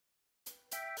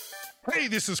Hey,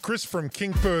 this is Chris from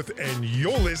Kink Perth, and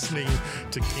you're listening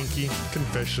to Kinky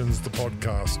Confessions, the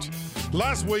podcast.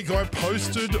 Last week, I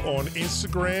posted on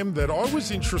Instagram that I was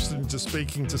interested into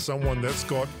speaking to someone that's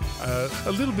got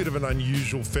a little bit of an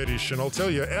unusual fetish, and I'll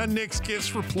tell you, our next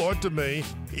guest replied to me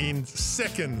in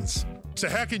seconds. So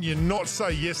how can you not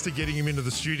say yes to getting him into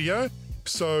the studio?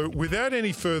 So without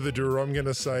any further ado, I'm going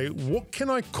to say, what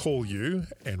can I call you,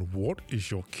 and what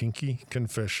is your kinky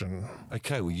confession?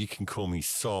 Okay, well, you can call me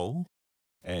Soul,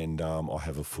 and I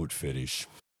have a foot fetish.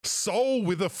 Soul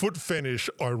with a foot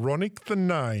fetish. Ironic, the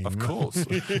name. Of course.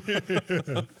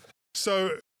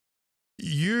 So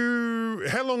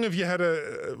how long have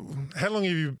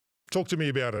you talked to me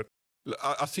about it?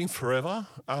 I think forever.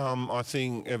 I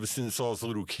think ever since I was a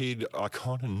little kid, I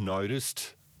kind of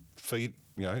noticed feet,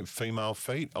 female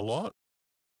feet a lot.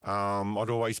 I'd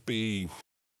always be,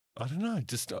 I don't know,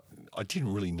 I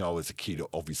didn't really know as a kid,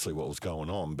 obviously, what was going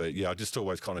on. But yeah, I just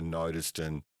always kind of noticed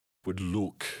and would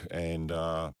look and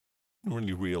didn't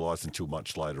really realise until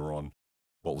much later on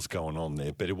what was going on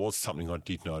there. But it was something I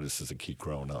did notice as a kid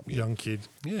growing up. Yeah. Young kid.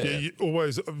 Yeah. You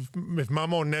always, if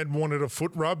Mum or Dad wanted a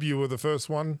foot rub, you were the first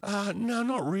one? No,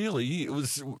 not really.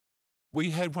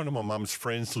 We had one of my mum's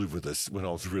friends live with us when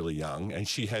I was really young, and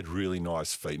she had really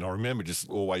nice feet. And I remember just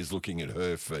always looking at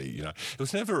her feet, It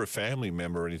was never a family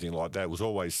member or anything like that. It was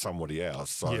always somebody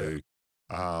else. So,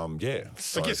 yeah.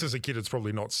 So, I guess as a kid, it's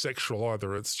probably not sexual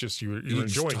either. It's just you're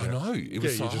enjoying it. I know. It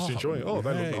was you're just enjoying it. Oh,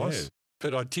 they look nice.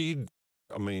 Yeah. But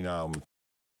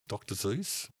Dr.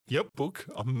 Zeus Yep. book.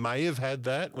 I may have had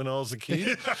that when I was a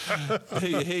kid.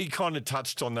 he kind of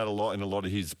touched on that a lot in a lot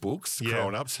of his books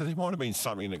growing up. So there might have been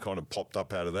something that kind of popped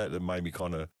up out of that made me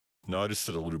kind of notice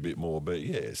it a little bit more. But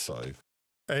yeah, so.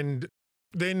 And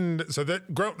then, that's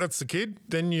the kid.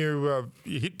 Then you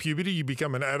hit puberty, you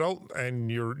become an adult, and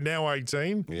you're now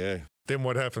 18. Yeah. Then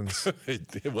what happens?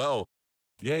 Well,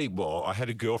 I had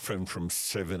a girlfriend from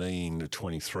 17 to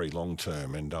 23 long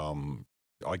term, and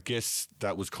I guess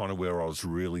that was kind of where I was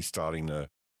really starting to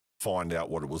find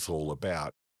out what it was all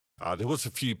about. There was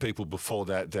a few people before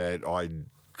that I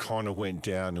kind of went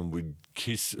down and would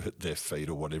kiss their feet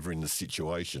or whatever in the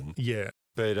situation. Yeah.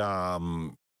 But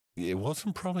it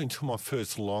wasn't probably until my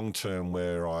first long term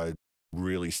where I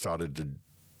really started to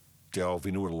delve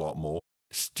into it a lot more.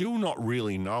 Still not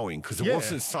really knowing because it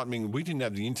wasn't something, we didn't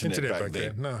have the internet back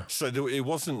then. No. So it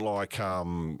wasn't like,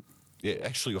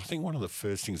 actually, I think one of the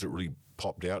first things that really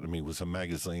popped out to me was a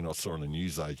magazine I saw in the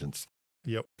newsagents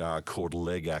called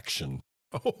Leg Action.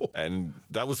 Oh. And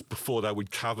that was before they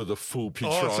would cover the full picture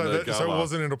on the cover. So it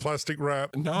wasn't in a plastic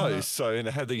wrap? No. And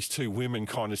it had these two women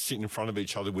kind of sitting in front of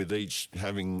each other with each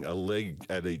having a leg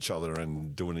at each other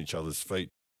and doing each other's feet.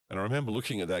 And I remember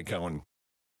looking at that going,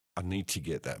 I need to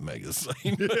get that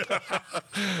magazine.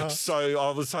 So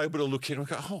I was able to look in and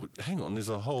go, oh, hang on, there's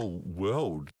a whole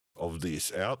world of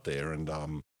this out there. And,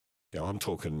 I'm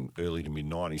talking early to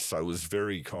mid-90s, so it was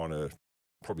very kind of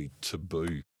probably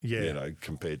taboo,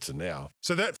 compared to now.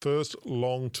 So that first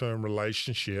long-term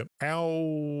relationship,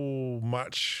 how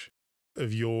much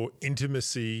of your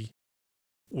intimacy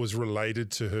was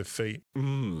related to her feet?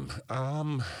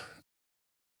 I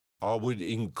would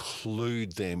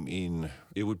include them in,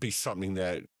 it would be something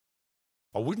that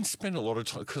I wouldn't spend a lot of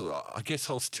time because I guess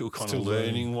I was still kind of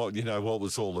learning what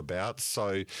was all about.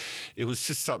 So it was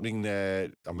just something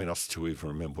that, I still even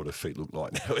remember what her feet look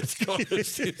like now. It's kind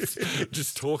of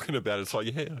just talking about it. It's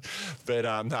like, yeah. But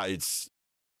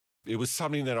it was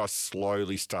something that I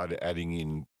slowly started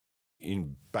adding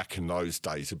in back in those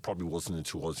days. It probably wasn't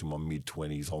until I was in my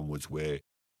mid-20s onwards where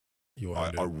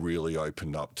I really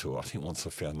opened up to it. I think once I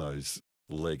found those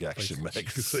Leg Action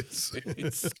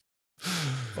magazines.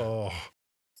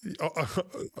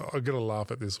 I got to laugh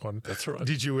at this one. That's right.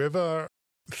 Did you ever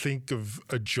think of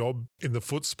a job in the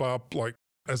foot spa, like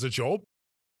as a job?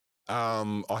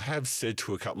 I have said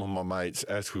to a couple of my mates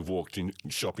as we've walked in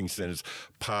shopping centres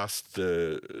past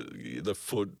the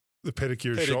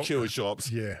pedicure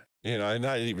shops. Yeah. And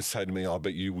they even say to me, I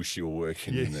bet you wish you were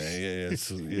working in there.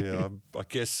 Yeah, I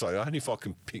guess so. Only if I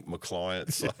can pick my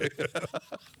clients. So.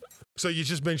 So you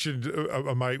just mentioned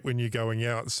a mate when you're going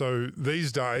out. So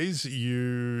these days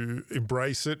you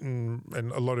embrace it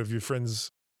and a lot of your friends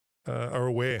are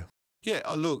aware. Yeah,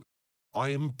 look, I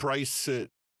embrace it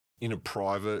in a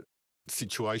private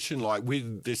situation. Like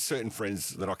there's certain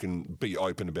friends that I can be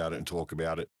open about it and talk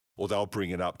about it, or they'll bring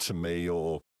it up to me,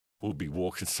 or we'll be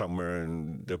walking somewhere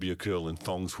and there'll be a girl in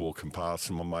thongs walking past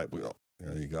and my mate will,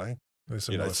 there you go. Nice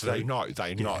so they know.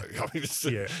 I mean,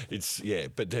 it's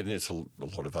but then there's a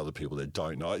lot of other people that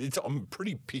don't know. I'm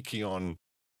pretty picky on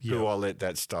who I let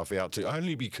that stuff out to,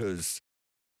 only because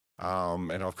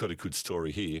and I've got a good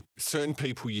story here. Certain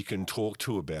people you can talk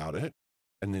to about it,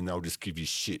 and then they'll just give you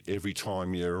shit every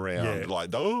time you're around, like,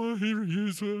 oh, here he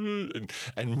is,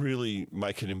 and really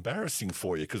make it embarrassing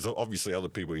for you because obviously other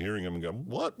people are hearing them and going,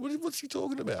 what's he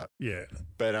talking about? Yeah.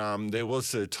 But there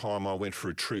was a time I went for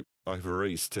a trip over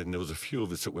east and there was a few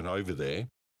of us that went over there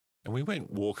and we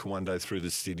went walking one day through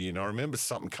the city and I remember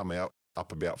something come out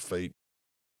up about feet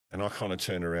and I kind of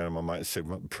turned around and my mate said,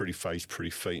 pretty face,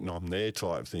 pretty feet, and I'm there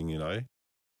type thing, you know.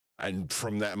 And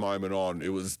from that moment on, it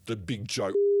was the big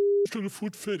joke. Got a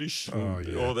foot fetish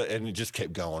and all that, and it just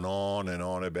kept going on and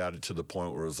on about it to the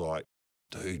point where it was like,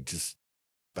 dude, just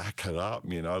back it up,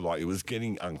 you know, like it was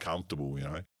getting uncomfortable, you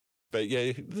know. But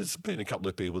yeah, there's been a couple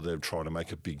of people that have tried to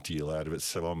make a big deal out of it.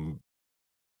 So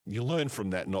you learn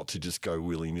from that not to just go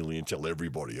willy-nilly and tell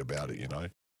everybody about it, you know.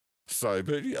 So,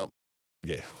 but yeah.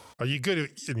 Are you good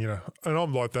at, you know, and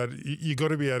I'm like that, you got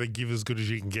to be able to give as good as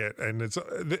you can get. And it's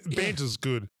banter's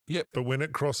good. Yep. But when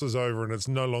it crosses over and it's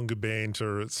no longer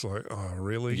banter, it's like, oh,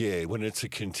 really? Yeah, when it's a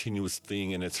continuous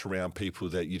thing and it's around people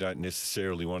that you don't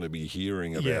necessarily want to be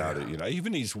hearing about it, you know.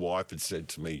 Even his wife had said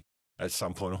to me at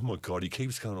some point, oh, my God, he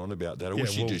keeps going on about that. I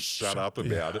wish he'd just shut up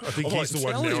about it. I think he's the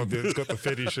one now that's got the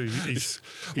fetish. He's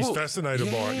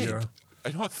fascinated by it, you know.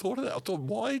 And I thought of that. I thought,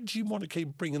 why do you want to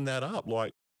keep bringing that up?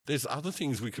 Like, there's other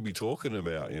things we could be talking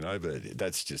about, you know, but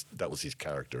that was his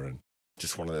character and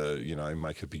just want to, you know,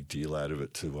 make a big deal out of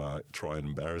it to try and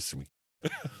embarrass me.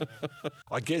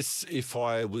 I guess if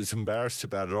I was embarrassed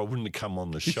about it, I wouldn't have come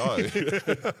on the show.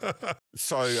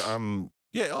 So,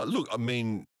 look, I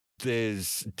mean,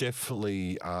 there's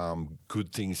definitely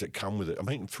good things that come with it. I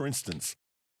mean, for instance,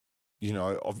 you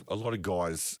know, a lot of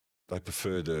guys, they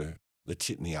prefer the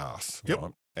tit in the ass,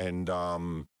 right?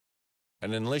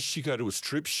 And unless you go to a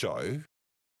strip show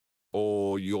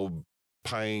or you're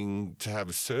paying to have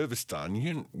a service done,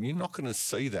 you're not going to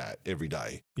see that every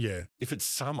day. Yeah. If it's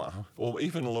summer or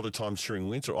even a lot of times during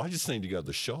winter, I just need to go to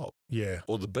the shop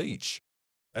or the beach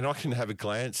and I can have a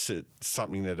glance at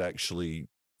something that actually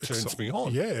turns me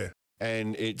on. Yeah.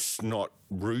 And it's not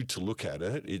rude to look at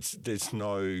it. There's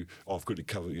no, I've got to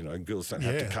cover, you know, girls don't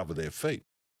have to cover their feet.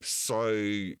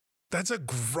 So that's a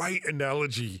great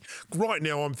analogy. Right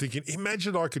now I'm thinking,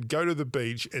 imagine I could go to the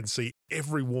beach and see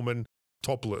every woman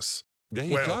topless. There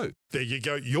you go. There you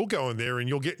go. You're going there and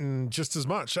you're getting just as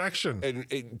much action. And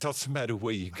it doesn't matter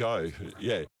where you go.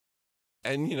 Yeah.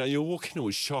 And, you know, you'll walk into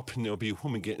a shop and there'll be a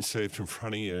woman getting served in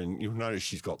front of you and you'll notice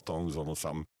she's got thongs on or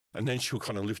something. And then she'll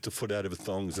kind of lift her foot out of her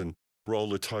thongs and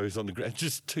roll her toes on the ground.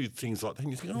 Just two things like that.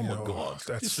 And you think, oh, my God.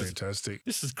 That's fantastic.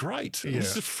 This is great. Yeah.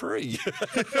 This is free.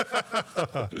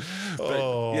 So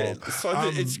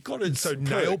it's got its So perks.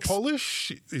 Nail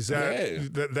polish? Is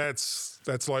that, that's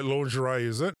like lingerie,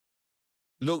 is it?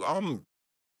 Look,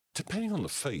 depending on the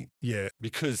feet. Yeah.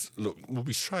 Because, look, we'll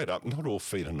be straight up, not all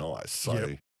feet are nice.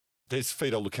 So there's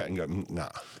feet I'll look at and go, nah,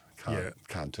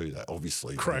 can't do that,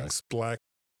 obviously. Cracks, black.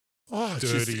 Oh,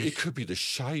 dirty. It could be the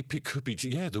shape. It could be,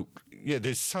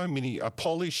 there's so many.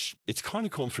 Polish, it's kind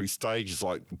of gone through stages.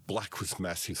 Like black was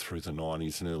massive through the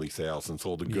 90s and early 2000s.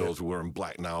 All the girls were wearing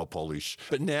black nail polish.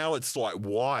 But now it's like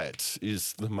white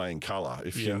is the main colour.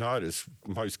 If you notice,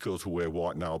 most girls will wear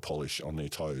white nail polish on their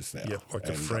toes now. Yep, like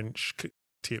the French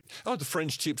tip. Oh, the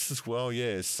French tips as well,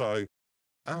 yeah. So,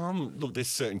 look, there's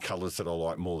certain colours that I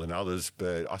like more than others.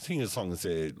 But I think as long as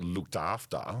they're looked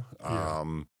after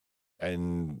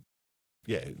and...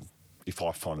 yeah, if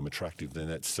I find them attractive, then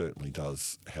that certainly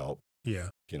does help. Yeah.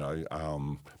 You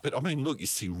know, but I mean, look, you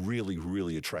see really,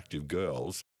 really attractive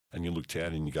girls and you look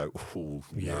down and you go, oh,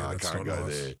 I can't go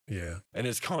there. Yeah. And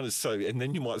it's kind of so, and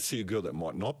then you might see a girl that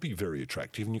might not be very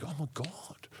attractive and you go, oh my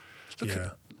God.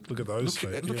 Look at those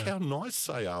feet. Look how nice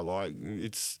they are. Like,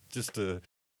 it's just a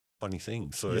funny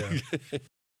thing. So,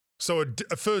 So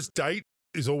a first date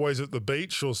is always at the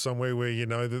beach or somewhere where you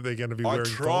know that they're going to be wearing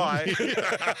thongs.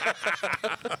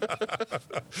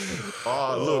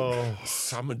 Look,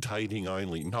 summer dating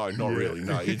only. No, not really.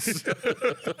 No, it's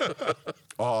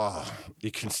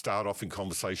you can start off in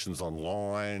conversations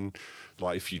online,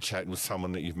 like if you're chatting with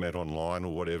someone that you've met online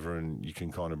or whatever, and you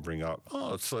can kind of bring up,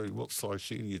 so what size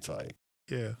shoe do you take?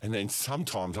 Yeah. And then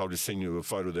sometimes I'll just send you a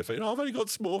photo of their feet. I've only got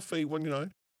small feet when, you know,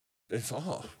 it's,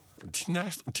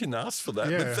 didn't ask for that,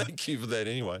 but thank you for that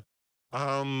anyway.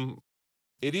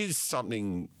 It is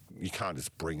something you can't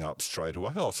just bring up straight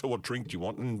away. Oh, so what drink do you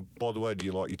want? And by the way, do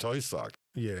you like your toes sucked?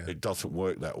 Yeah. It doesn't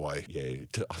work that way. Yeah,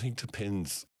 I think it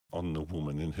depends on the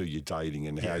woman and who you're dating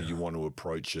and how you want to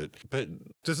approach it. But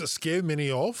does it scare many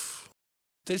off?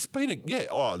 There's been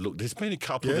there's been a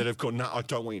couple that have gone, no, I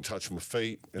don't want you touching my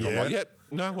feet. And I'm like,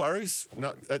 no worries.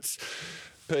 No,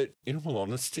 but in all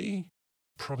honesty,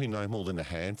 probably no more than a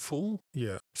handful.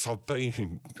 Yeah. So I've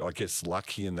been, I guess,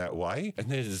 lucky in that way. And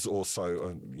there's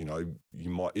also,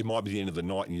 it might be the end of the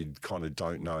night and you kind of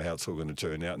don't know how it's all going to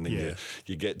turn out. And then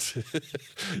you get to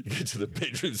you get to the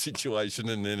bedroom situation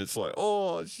and then it's like,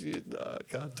 oh, shit, no, I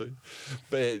can't do it.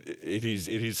 But it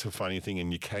is a funny thing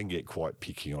and you can get quite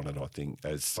picky on it, I think,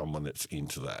 as someone that's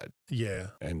into that. Yeah.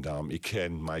 And it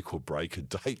can make or break a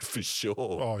date for sure.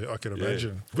 Oh, I can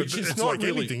imagine. But Which is it's not like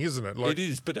really, anything, isn't it? Like, it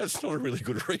is, but that's not a really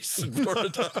good reason for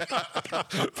it.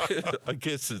 I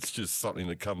guess it's just something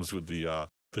that comes with the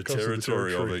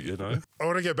territory of it, you know. I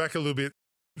want to go back a little bit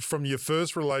from your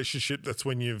first relationship. That's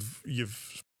when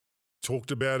you've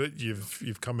talked about it.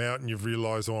 You've come out and you've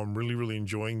realised, oh, I'm really, really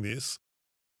enjoying this.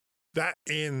 That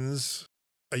ends.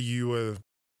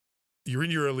 You're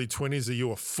in your early 20s. Are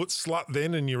you a foot slut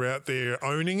then, and you're out there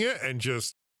owning it and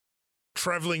just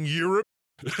travelling Europe?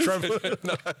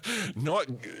 No,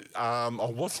 I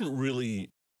wasn't really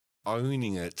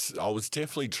owning it. I was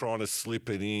definitely trying to slip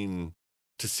it in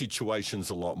to situations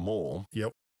a lot more.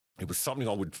 Yep. It was something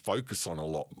I would focus on a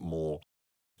lot more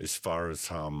as far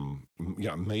as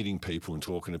meeting people and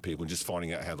talking to people and just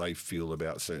finding out how they feel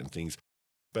about certain things.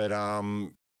 But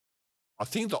I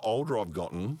think the older I've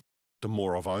gotten, the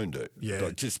more I've owned it. Yeah.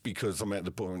 But just because I'm at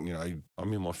the point,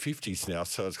 I'm in my 50s now,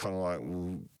 so it's kind of like,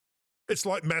 well, it's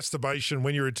like masturbation.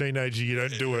 When you're a teenager, you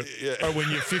don't do it. Yeah. But when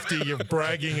you're 50, you're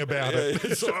bragging about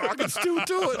it. So I can still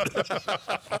do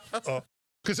it.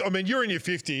 Because, you're in your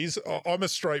 50s. I'm a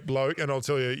straight bloke, and I'll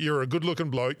tell you, you're a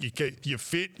good-looking bloke. You're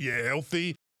fit, you're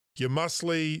healthy, you're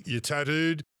muscly, you're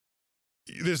tattooed.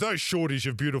 There's no shortage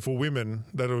of beautiful women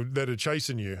that are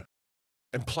chasing you.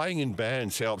 And playing in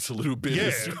bands helps a little bit.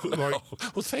 Yeah.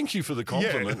 Well, thank you for the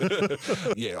compliment.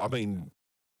 Yeah,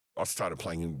 I started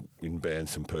playing in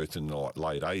bands in Perth in the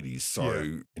late 80s. So,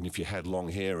 and if you had long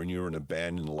hair and you were in a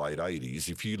band in the late 80s,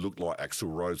 if you looked like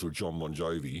Axl Rose or John Bon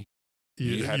Jovi,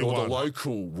 you had all the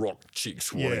local rock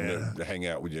chicks wanting to hang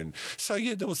out with you. And so,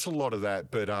 there was a lot of that.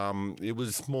 But it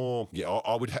was more,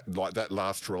 I would have, like that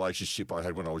last relationship I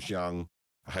had when I was young,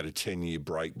 I had a 10-year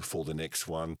break before the next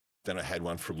one. Then I had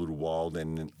one for a little while,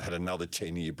 then had another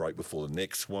 10-year break before the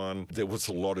next one. There was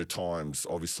a lot of times,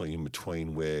 obviously, in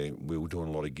between where we were doing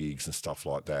a lot of gigs and stuff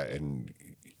like that. And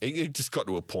it just got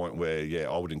to a point where,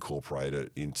 I would incorporate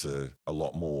it into a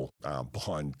lot more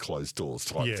behind closed doors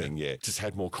type thing. Yeah, just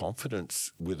had more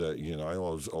confidence with it. I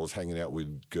was hanging out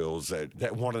with girls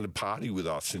that wanted to party with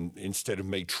us, and instead of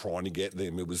me trying to get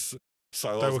them, it was...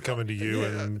 So they were coming to you,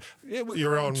 and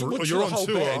you're on tour.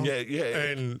 Band,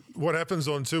 and what happens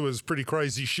on tour is pretty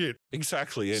crazy shit.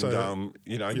 Exactly, and so,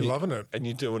 you're loving it, and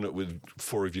you're doing it with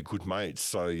 4 of your good mates.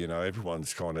 So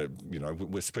everyone's kind of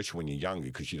especially when you're younger,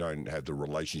 because you don't have the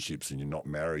relationships and you're not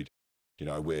married.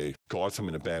 Where guys I'm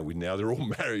in a band with now, they're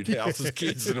all married, houses,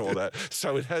 kids, and all that.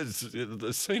 So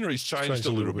the scenery's changed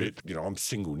a little bit. I'm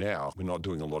single now. We're not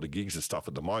doing a lot of gigs and stuff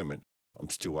at the moment. I'm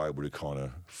still able to kind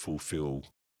of fulfill.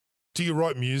 Do you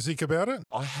write music about it?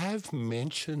 I have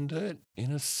mentioned it in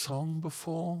a song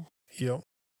before. Yep.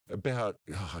 About,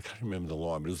 I can't remember the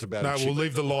line, but it was about... No, we'll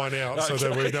leave the line out so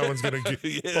that no one's going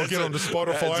to... I'll get onto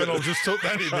Spotify and I'll just put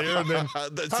that in there and then...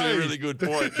 That's a really good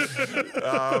point.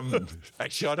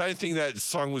 Actually, I don't think that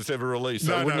song was ever released.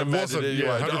 So No, it wasn't. Anyway.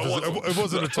 Yeah, it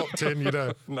wasn't a top 10,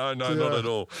 No, not at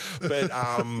all. But...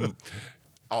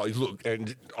 Oh, look,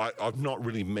 and I've not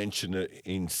really mentioned it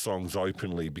in songs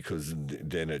openly because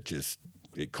then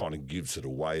it kind of gives it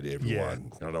away to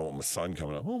everyone. I don't want my son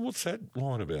coming up, what's that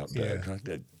line about,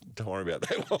 Dad? Don't worry about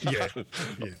that one. Yeah.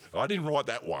 I didn't write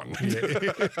that one.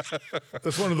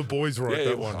 That's one of the boys wrote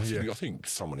that one. I think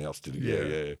someone else did it.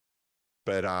 Yeah.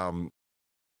 But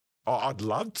I'd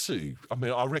love to.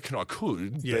 I reckon I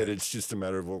could, but it's just a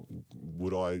matter of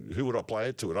who would I play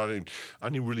it to? And I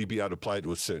only really be able to play it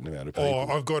to a certain amount of people.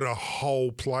 I've got a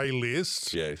whole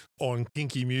playlist on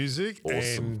kinky music,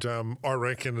 awesome. And I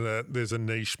reckon that there's a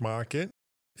niche market.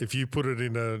 If you put it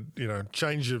in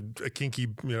change a kinky,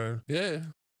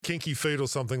 kinky feet or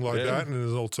something like that, and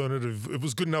as an alternative, it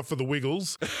was good enough for the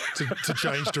Wiggles to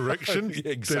change direction.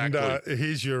 Exactly. Then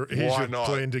here's your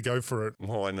plan to go for it.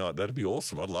 Why not? That'd be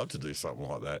awesome. I'd love to do something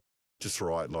like that. Just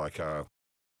write like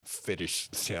fetish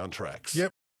soundtracks.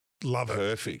 Yep. Love it.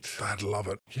 Perfect. I'd love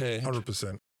it. Yeah.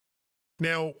 100%.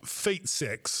 Now, feet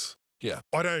sex. Yeah.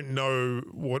 I don't know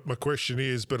what my question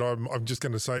is, but I'm just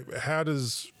going to say, how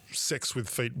does sex with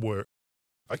feet work?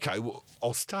 Okay, well,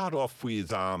 I'll start off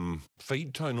with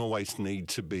feet don't always need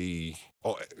to be,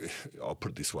 I'll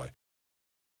put it this way.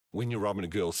 When you're rubbing a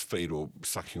girl's feet or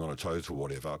sucking on her toes or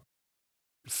whatever,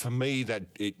 for me, that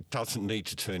it doesn't need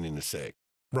to turn into sex.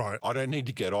 Right. I don't need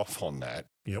to get off on that.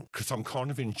 Yep. Because I'm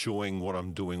kind of enjoying what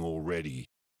I'm doing already.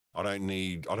 I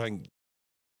don't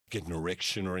get an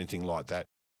erection or anything like that.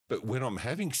 But when I'm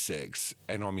having sex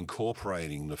and I'm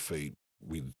incorporating the feet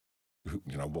with,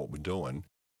 what we're doing,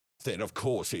 then of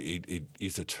course it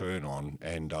is a turn on,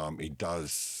 and it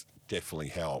does definitely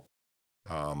help.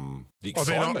 The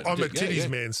excitement. I'm a titties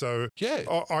man, so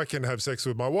I can have sex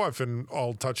with my wife and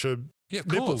I'll touch her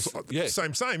nipples. Yeah.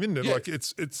 Same, isn't it? Yeah. Like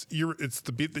it's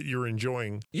the bit that you're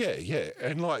enjoying. Yeah.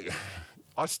 And like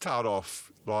I start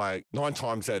off like 9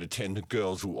 times out of 10, the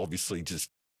girls will obviously just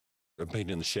have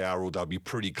been in the shower, or they'll be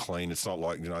pretty clean. It's not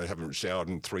like, they haven't showered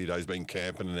in 3 days, been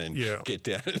camping, and then get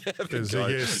down and have a go.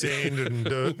 There's sand and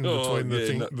dirt in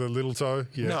between the little toe.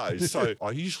 Yeah. No, so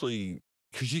I usually,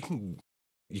 because you can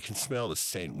smell the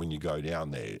scent when you go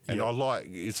down there. And I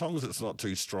like, as long as it's not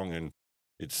too strong and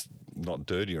it's not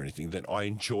dirty or anything, then I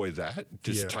enjoy that,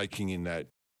 just taking in that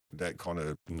kind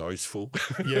of noseful.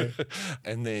 Yeah.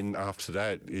 And then after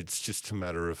that, it's just a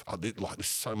matter of, there's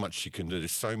so much you can do.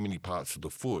 There's so many parts of the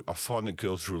foot. I find that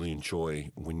girls really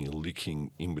enjoy when you're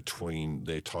licking in between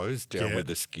their toes, down where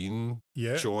the skin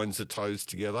joins the toes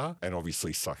together, and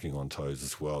obviously sucking on toes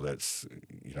as well. That's,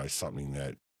 something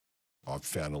that I've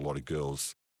found a lot of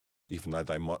girls, even though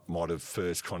they might have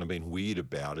first kind of been weird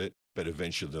about it, but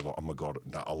eventually they're like, oh my God,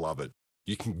 no, I love it.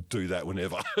 You can do that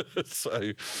whenever.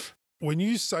 So when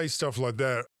you say stuff like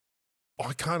that,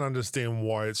 I can't understand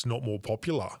why it's not more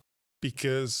popular,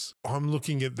 because I'm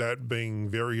looking at that being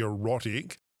very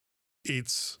erotic.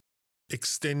 It's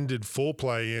extended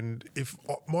foreplay. And if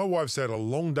my wife's had a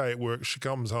long day at work, she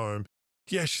comes home,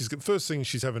 first thing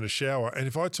she's having a shower. And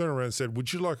if I turn around and said,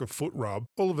 would you like a foot rub?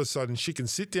 All of a sudden she can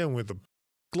sit down with a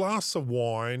glass of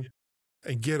wine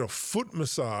and get a foot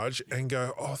massage and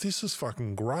go, oh, this is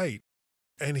fucking great.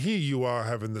 And here you are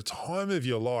having the time of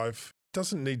your life.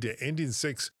 Doesn't need to end in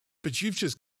sex, but you've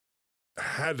just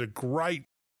had a great,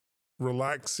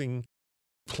 relaxing,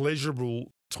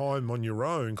 pleasurable time on your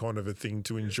own, kind of a thing,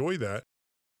 to enjoy that.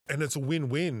 And it's a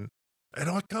win-win. And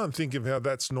I can't think of how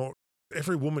that's not.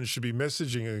 Every woman should be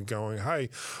messaging and going, hey,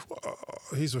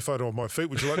 here's a photo of my feet.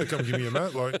 Would you like to come give me a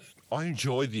mat? Like, I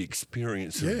enjoy the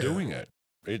experience of doing it.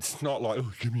 It's not like,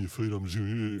 oh, give me your feet, I'm just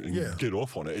and get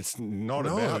off on it. It's not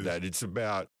about that. It's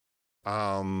about,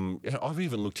 I've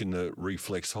even looked into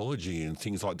reflexology and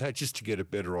things like that just to get a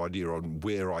better idea on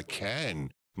where I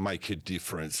can make a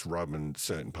difference rubbing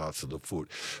certain parts of the foot.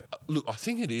 Look, I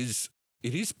think it is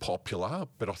popular,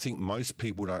 but I think most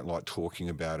people don't like talking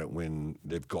about it when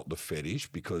they've got the fetish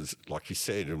because, like you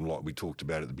said, and like we talked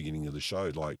about at the beginning of the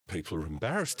show, like people are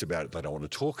embarrassed about it. They don't want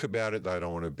to talk about it. They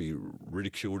don't want to be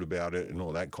ridiculed about it and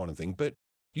all that kind of thing. But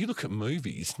you look at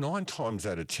movies, 9 times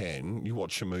out of 10, you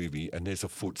watch a movie and there's a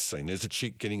foot scene. There's a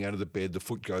chick getting out of the bed, the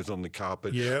foot goes on the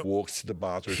carpet, walks to the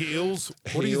bathroom. Heels.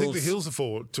 What do you think the heels are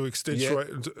for? To accentuate.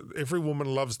 Every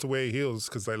woman loves to wear heels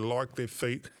because they like their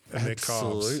feet and their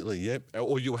calves. Absolutely, yep.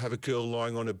 Or you'll have a girl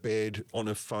lying on a bed, on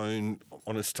a phone,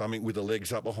 on her stomach with her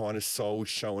legs up behind her soul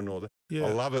showing all that. Yeah.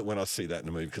 I love it when I see that in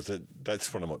a movie because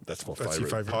that's my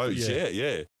favourite pose.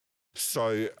 Yeah.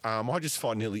 So I just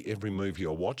find nearly every movie I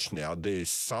watch now, there's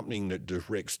something that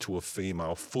directs to a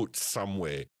female foot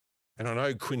somewhere. And I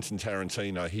know Quentin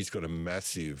Tarantino, he's got a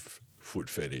massive foot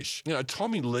fetish.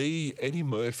 Tommy Lee, Eddie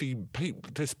Murphy,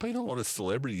 there's been a lot of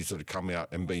celebrities that have come out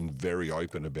and been very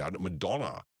open about it.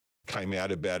 Madonna came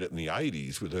out about it in the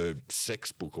 80s with her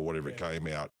sex book or whatever it came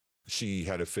out. She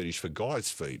had a fetish for guys'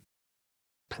 feet.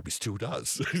 Probably still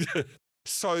does.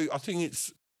 So I think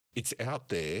it's out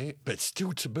there, but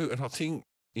still taboo. And I think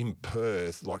in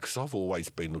Perth, because I've always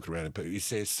been looking around in Perth, is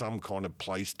there some kind of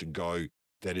place to go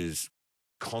that is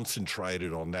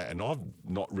concentrated on that? And I've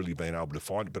not really been able to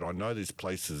find it, but I know there's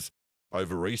places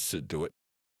over east that do it.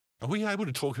 Are we able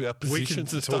to talk about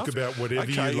positions and stuff? We can talk about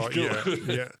whatever you like.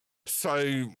 Yeah. So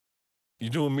you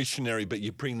do a missionary, but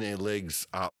you bring their legs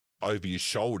up over your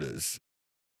shoulders,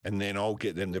 and then I'll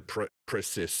get them to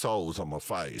press their soles on my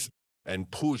face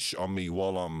and push on me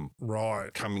while I'm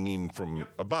coming in from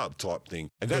above type thing.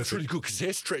 And that's really good because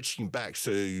they're stretching back.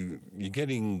 So you're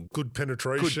getting good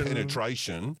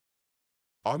penetration.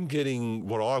 I'm getting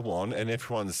what I want and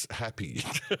everyone's happy.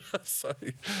 So,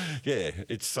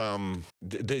 it's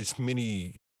there's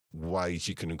many ways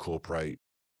you can incorporate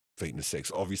feet into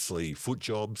sex. Obviously, foot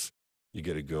jobs. You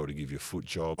get a girl to give you a foot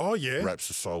job. Oh, yeah. Wraps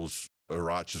the soles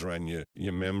or arches around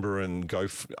your member and go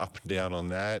up and down on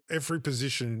that. Every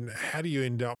position, how do you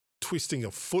end up twisting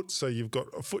a foot so you've got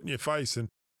a foot in your face? And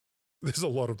there's a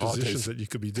lot of positions that you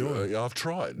could be doing. I've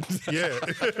tried. Yeah.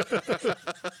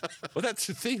 Well, that's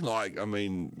the thing. Like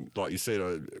you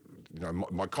said,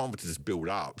 my confidence is built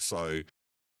up. So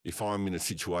if I'm in a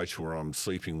situation where I'm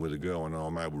sleeping with a girl and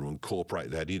I'm able to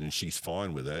incorporate that in and she's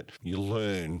fine with it, you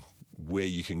learn where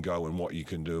you can go and what you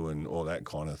can do and all that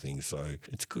kind of thing. So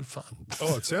it's good fun.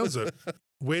 Oh, it sounds it.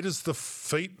 Where does the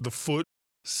foot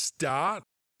start?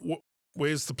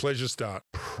 Where's the pleasure start?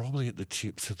 Probably at the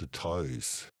tips of the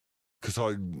toes, because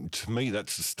to me,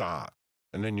 that's the start.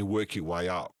 And then you work your way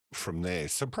up from there.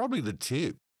 So probably the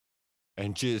tip,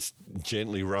 and just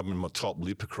gently rubbing my top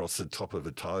lip across the top of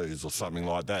her toes or something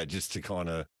like that, just to kind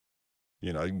of,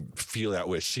 feel out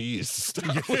where she is to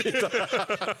start with.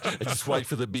 And just wait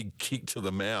for the big kick to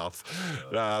the mouth.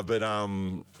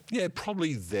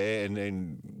 Probably there, and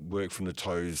then work from the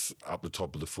toes up the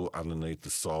top of the foot, underneath the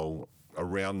sole,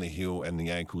 around the heel and the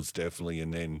ankles definitely,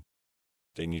 and then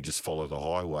you just follow the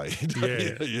highway.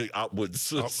 You're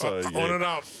upwards. On and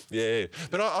up. Yeah.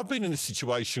 But I've been in a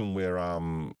situation where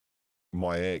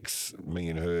my ex, me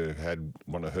and her, had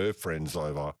one of her friends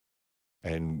over,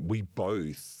 and we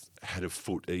both had a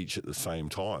foot each at the same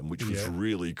time, which was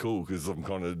really cool because I'm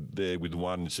kind of there with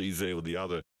one and she's there with the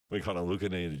other. We're kind of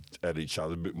looking at each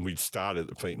other, but we started at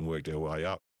the feet and worked our way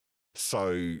up.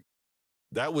 So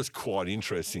that was quite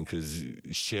interesting because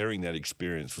sharing that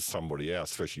experience with somebody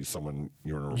else, especially someone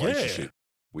you're in a relationship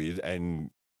with, and,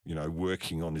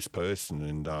 working on this person.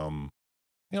 And,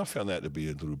 I found that to be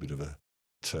a little bit of a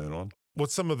turn on.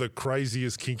 What's some of the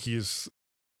craziest, kinkiest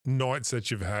nights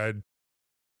that you've had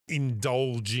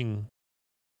indulging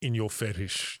in your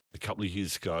fetish? A couple of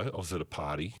years ago, I was at a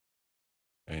party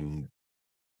and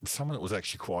someone that was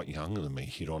actually quite younger than me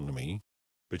hit on to me,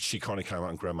 but she kind of came up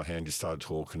and grabbed my hand, just started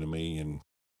talking to me, and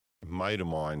a mate of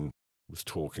mine was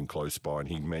talking close by and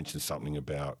he mentioned something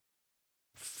about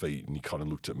feet and he kind of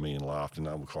looked at me and laughed, and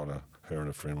they were kind of, her and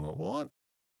a friend were like, what?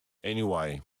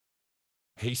 Anyway,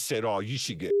 he said, oh, you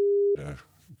should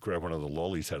grab one of the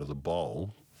lollies out of the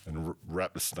bowl and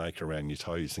wrap the snake around your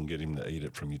toes and get him to eat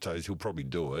it from your toes. He'll probably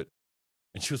do it.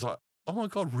 And she was like, oh my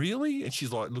God, really? And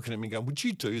she's like looking at me going, would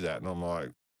you do that? And I'm like,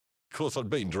 of course, I'd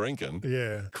been drinking.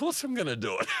 Yeah. Of course I'm going to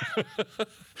do it.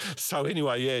 So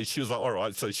anyway, she was like, all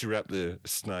right. So she wrapped the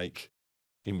snake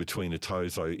in between the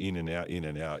toes, so in and out, in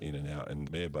and out, in and out.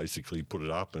 And basically put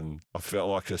it up, and I felt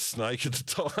like a snake at the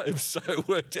time. So it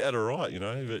worked out all right,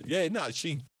 But yeah, no,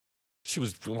 she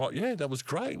was like, yeah, that was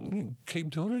great.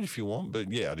 Keep doing it if you want.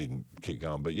 But yeah, I didn't keep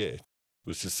going. But yeah, it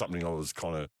was just something I was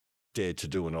kind of dared to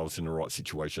do, and I was in the right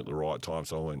situation at the right time.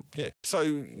 So I went, yeah.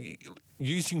 So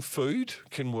using food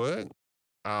can work.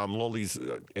 Lollies,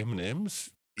 M&Ms.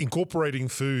 Incorporating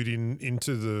food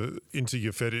into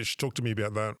your fetish. Talk to me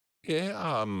about that. Yeah,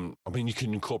 I mean, you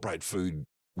can incorporate food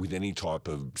with any type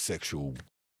of sexual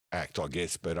act, I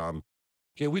guess. But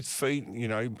with feet,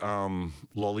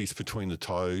 lollies between the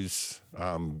toes,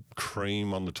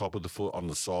 cream on the top of the foot, on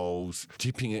the soles,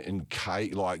 dipping it in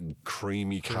cake, like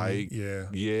creamy cake.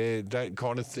 Yeah, that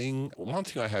kind of thing. One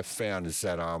thing I have found is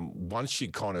that once you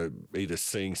kind of either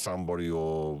seeing somebody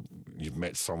or you've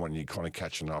met someone, you're kind of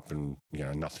catching up and,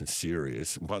 nothing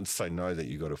serious. Once they know that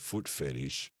you've got a foot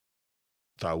fetish,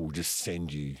 they will just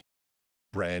send you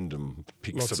random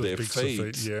pics of their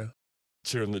feet. Yeah.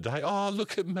 During the day, oh,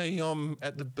 look at me, I'm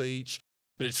at the beach.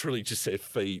 But it's really just their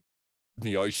feet,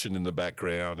 the ocean in the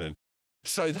background. And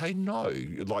so they know,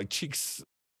 like chicks,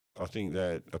 I think,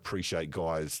 that appreciate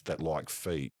guys that like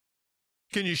feet.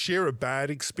 Can you share a bad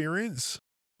experience?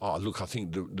 Oh, look, I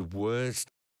think the worst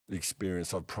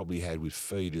experience I've probably had with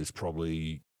feet is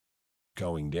probably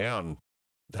going down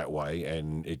that way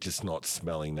and it just not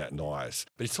smelling that nice.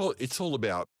 But it's all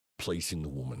about pleasing the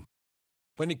woman.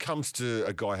 When it comes to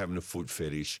a guy having a foot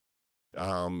fetish,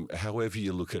 however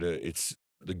you look at it, it's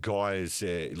the guy is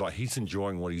there, like he's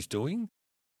enjoying what he's doing,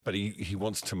 but he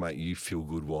wants to make you feel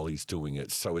good while he's doing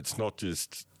it. So it's not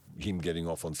just him getting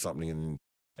off on something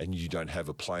and you don't have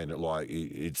a play in it. Like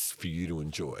it's for you to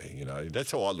enjoy,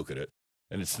 That's how I look at it.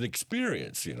 And it's an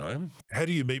experience, How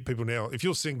do you meet people now? If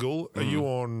you're single, are you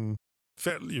on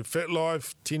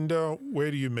FetLife, Tinder?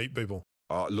 Where do you meet people?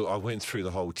 Look, I went through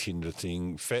the whole Tinder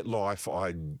thing. FetLife,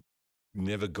 I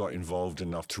never got involved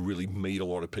enough to really meet a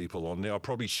lot of people on there. I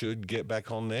probably should get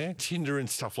back on there. Tinder and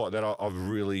stuff like that, I've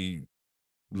really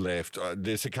left.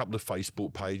 There's a couple of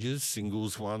Facebook pages,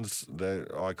 singles ones, that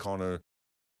I kind of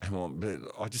am on. But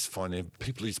I just find that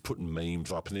people just putting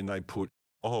memes up and then they put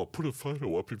a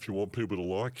photo up if you want people to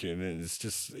like you. And it's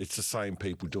the same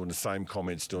people doing the same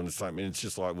comments, doing the same. And it's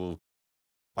just like, well,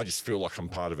 I just feel like I'm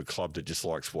part of a club that just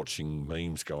likes watching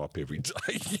memes go up every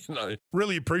day,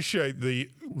 Really appreciate the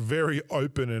very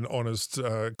open and honest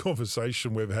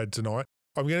conversation we've had tonight.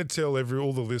 I'm going to tell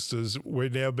all the listeners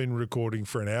we've now been recording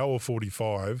for an hour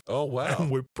 45. Oh, wow. And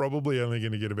we're probably only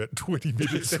going to get about 20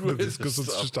 minutes out of this because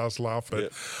it's just us laughing.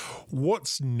 Yep.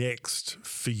 What's next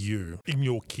for you in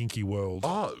your kinky world?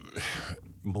 Oh,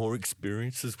 more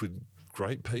experiences with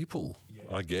great people,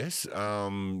 I guess.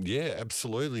 Yeah,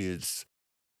 absolutely. It's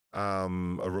a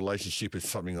relationship is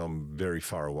something I'm very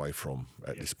far away from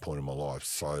at this point in my life.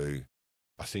 So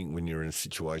I think when you're in a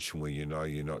situation where you know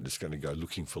you're not just going to go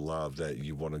looking for love, that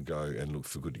you want to go and look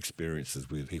for good experiences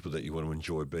with people that you want to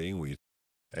enjoy being with.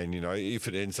 And, if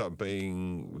it ends up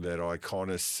being that I kind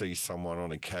of see someone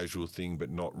on a casual thing but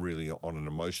not really on an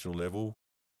emotional level,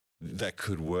 that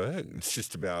could work. It's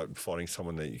just about finding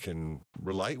someone that you can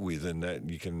relate with and that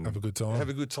you can have a good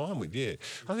time with. Yeah.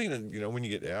 I think that, when you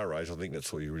get to our age, I think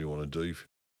that's what you really want to do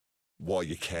while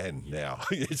you can now.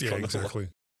 Yeah, exactly.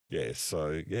 Yeah.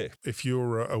 So, yeah. If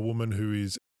you're a woman who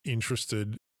is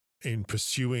interested in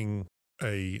pursuing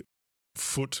a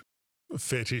foot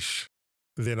fetish,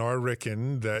 then I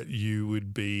reckon that you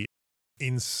would be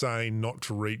insane not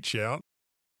to reach out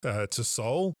to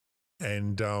Soul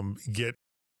and get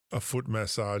a foot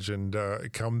massage and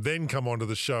come onto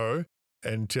the show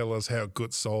and tell us how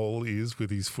good Soul is with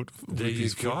his foot. There with you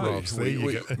his go. Foot rubs. There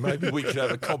you go. Maybe we could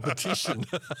have a competition.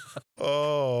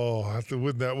 Oh,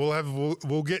 wouldn't that?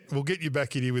 We'll get you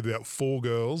back in here with about 4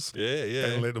 girls. Yeah, yeah.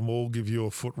 And let them all give you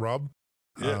a foot rub.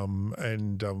 Yeah.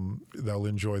 And they'll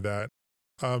enjoy that.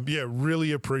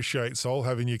 Really appreciate, Sol,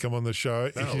 having you come on the show.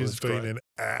 It has been an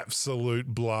absolute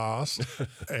blast.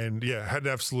 And, had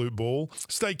an absolute ball.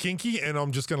 Stay kinky, and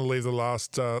I'm just going to leave the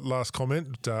last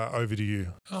comment over to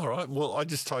you. All right. Well, I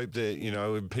just hope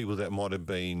that, people that might have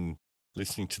been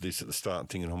listening to this at the start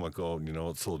thinking, oh, my God,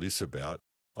 what's all this about?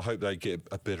 I hope they get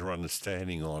a better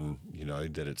understanding on,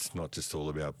 that it's not just all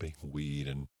about being weird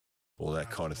and all that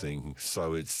kind of thing.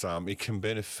 So it's it can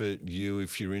benefit you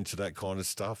if you're into that kind of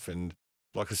stuff. And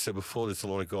like I said before, there's a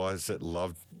lot of guys that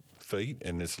love feet,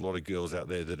 and there's a lot of girls out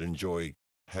there that enjoy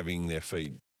having their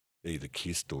feet either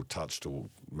kissed or touched or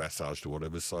massaged or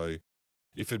whatever. So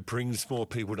if it brings more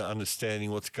people to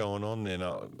understanding what's going on, then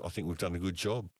I think we've done a good job.